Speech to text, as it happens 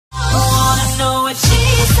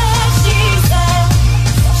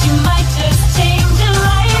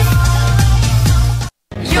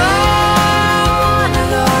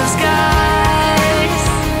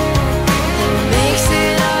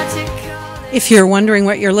If you're wondering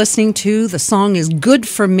what you're listening to, the song is Good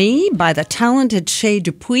For Me by the talented Shae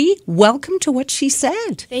Dupuy. Welcome to What She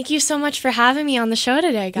Said. Thank you so much for having me on the show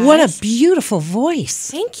today, guys. What a beautiful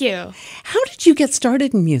voice. Thank you. How did you get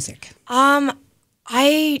started in music? I've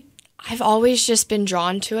always just been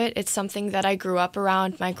drawn to it. It's something that I grew up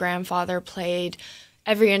around. My grandfather played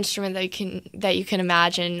every instrument that you can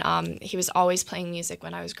imagine. He was always playing music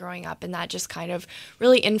when I was growing up, and that just kind of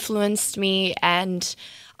really influenced me. And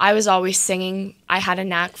I was always singing. I had a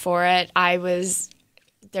knack for it.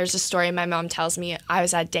 There's a story my mom tells me. I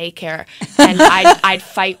was at daycare, and I'd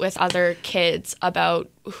fight with other kids about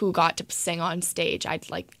who got to sing on stage. I'd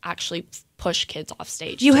actually push kids off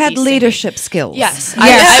stage. You had leadership skills. Yes.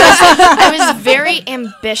 I was very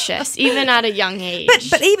ambitious, even at a young age.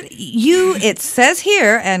 But even you, it says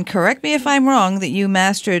here, and correct me if I'm wrong, that you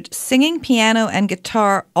mastered singing, piano, and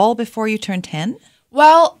guitar all before you turned 10?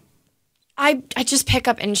 Well, I just pick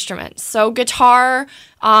up instruments. So guitar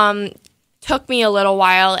took me a little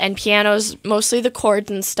while, and piano's mostly the chords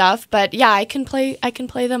and stuff. But yeah, I can play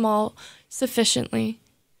them all sufficiently.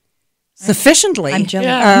 Sufficiently? I'm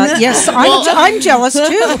jealous. Yes, I'm jealous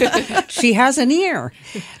too. She has an ear.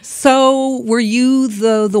 So were you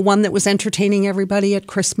the one that was entertaining everybody at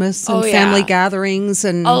Christmas and family gatherings?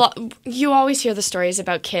 And you always hear the stories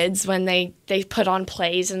about kids when they put on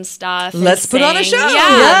plays and stuff. Let's put on a show.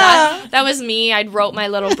 Yeah. That was me. I wrote my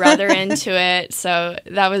little brother into it. So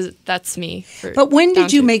that's me. But when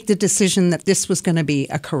did you make the decision that this was going to be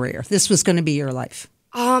a career? This was going to be your life?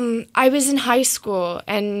 I was in high school,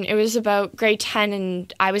 and it was about grade 10,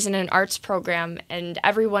 and I was in an arts program, and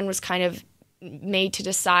everyone was kind of made to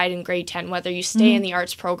decide in grade 10 whether you stay in the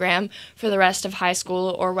arts program for the rest of high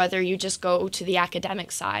school or whether you just go to the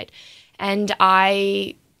academic side. And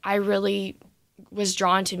I really was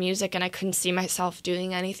drawn to music, and I couldn't see myself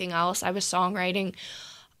doing anything else. I was songwriting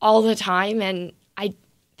all the time, and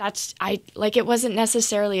it wasn't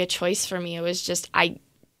necessarily a choice for me. It was just I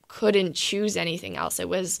couldn't choose anything else. It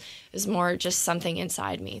was more just something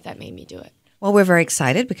inside me that made me do it. Well, we're very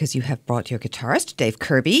excited because you have brought your guitarist, Dave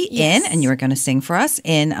Kirby, in, and you're going to sing for us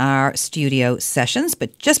in our studio sessions.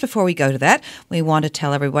 But just before we go to that, we want to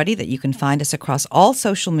tell everybody that you can find us across all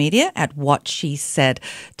social media at What She Said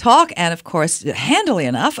Talk. And of course, handily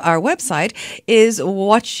enough, our website is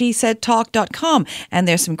whatshesaidtalk.com. And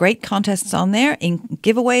there's some great contests on there, in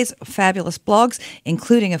giveaways, fabulous blogs,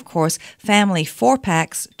 including, of course, family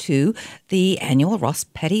 4-packs to the annual Ross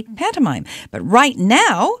Petty Pantomime. But right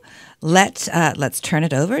now, let's turn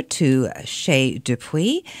it over to Shae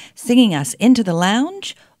Dupuy singing us Into the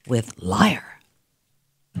Lounge with Liar.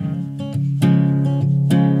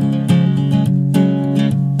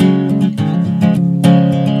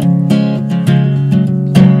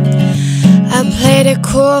 I played it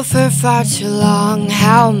cool for far too long.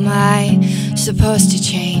 How am I supposed to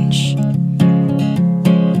change?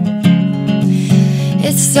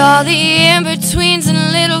 It's all the in-betweens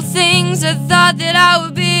and little things. I thought that I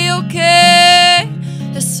would be okay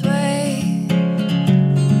this way,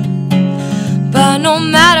 but no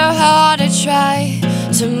matter how hard I try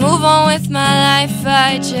to move on with my life,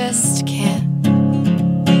 I just can't.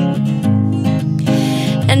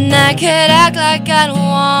 And I could act like I don't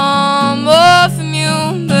want more from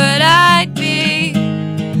you, but I'd be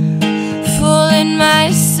fooling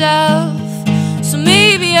myself. So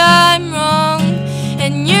maybe I'm wrong,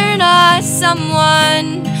 and you're not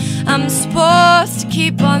someone I'm supposed to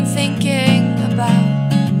keep on thinking about.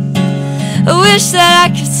 I wish that I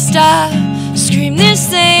could stop, scream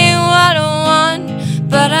this ain't what I want,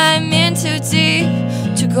 but I'm in too deep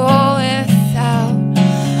to go without.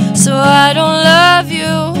 So I don't love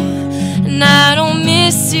you, and I don't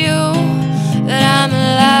miss you, but I'm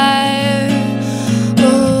a liar.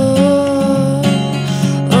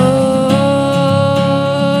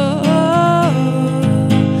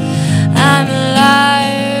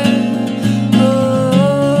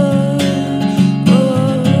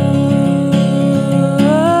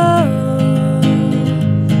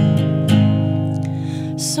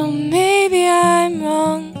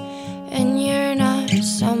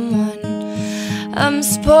 I'm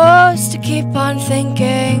supposed to keep on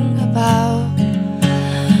thinking about.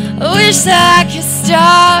 I wish that I could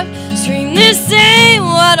stop, scream this ain't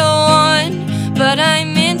what I want, but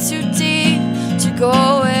I'm in too deep to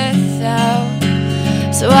go without.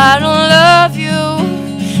 So I don't love you,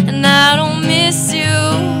 and I don't miss you,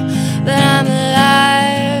 but I'm a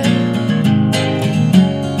liar.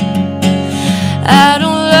 I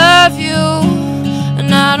don't love you,